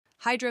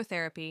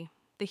Hydrotherapy,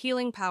 the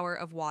healing power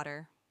of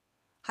water.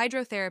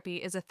 Hydrotherapy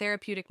is a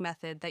therapeutic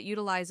method that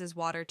utilizes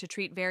water to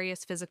treat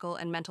various physical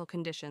and mental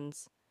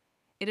conditions.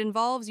 It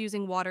involves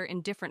using water in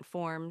different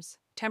forms,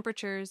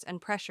 temperatures, and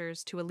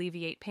pressures to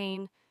alleviate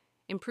pain,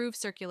 improve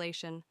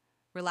circulation,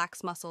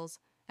 relax muscles,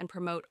 and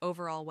promote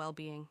overall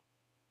well-being.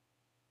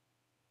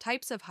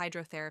 Types of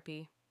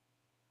hydrotherapy.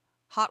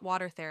 Hot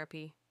water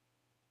therapy.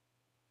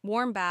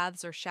 Warm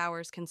baths or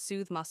showers can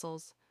soothe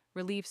muscles,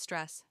 relieve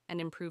stress, and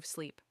improve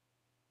sleep.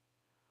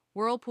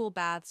 Whirlpool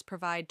baths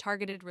provide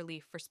targeted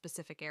relief for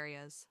specific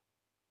areas.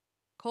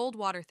 Cold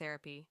water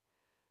therapy.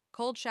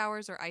 Cold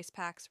showers or ice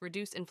packs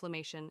reduce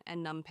inflammation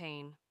and numb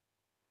pain.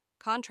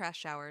 Contrast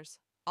showers,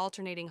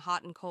 alternating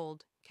hot and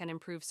cold, can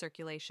improve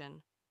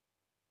circulation.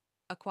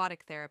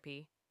 Aquatic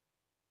therapy.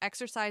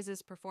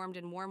 Exercises performed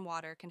in warm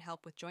water can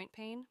help with joint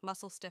pain,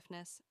 muscle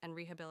stiffness, and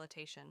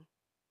rehabilitation.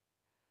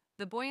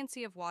 The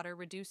buoyancy of water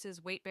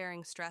reduces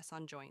weight-bearing stress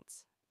on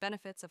joints.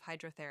 Benefits of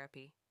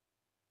hydrotherapy.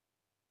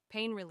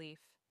 Pain relief,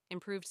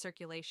 improved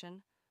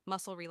circulation,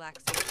 muscle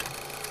relaxation,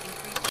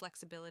 increased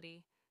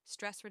flexibility,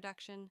 stress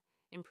reduction,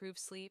 improved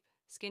sleep,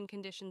 skin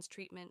conditions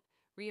treatment,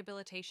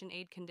 rehabilitation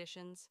aid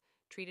conditions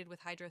treated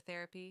with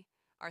hydrotherapy,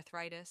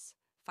 arthritis,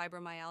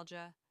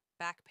 fibromyalgia,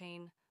 back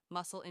pain,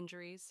 muscle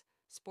injuries,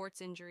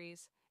 sports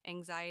injuries,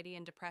 anxiety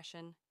and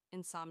depression,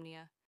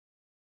 insomnia,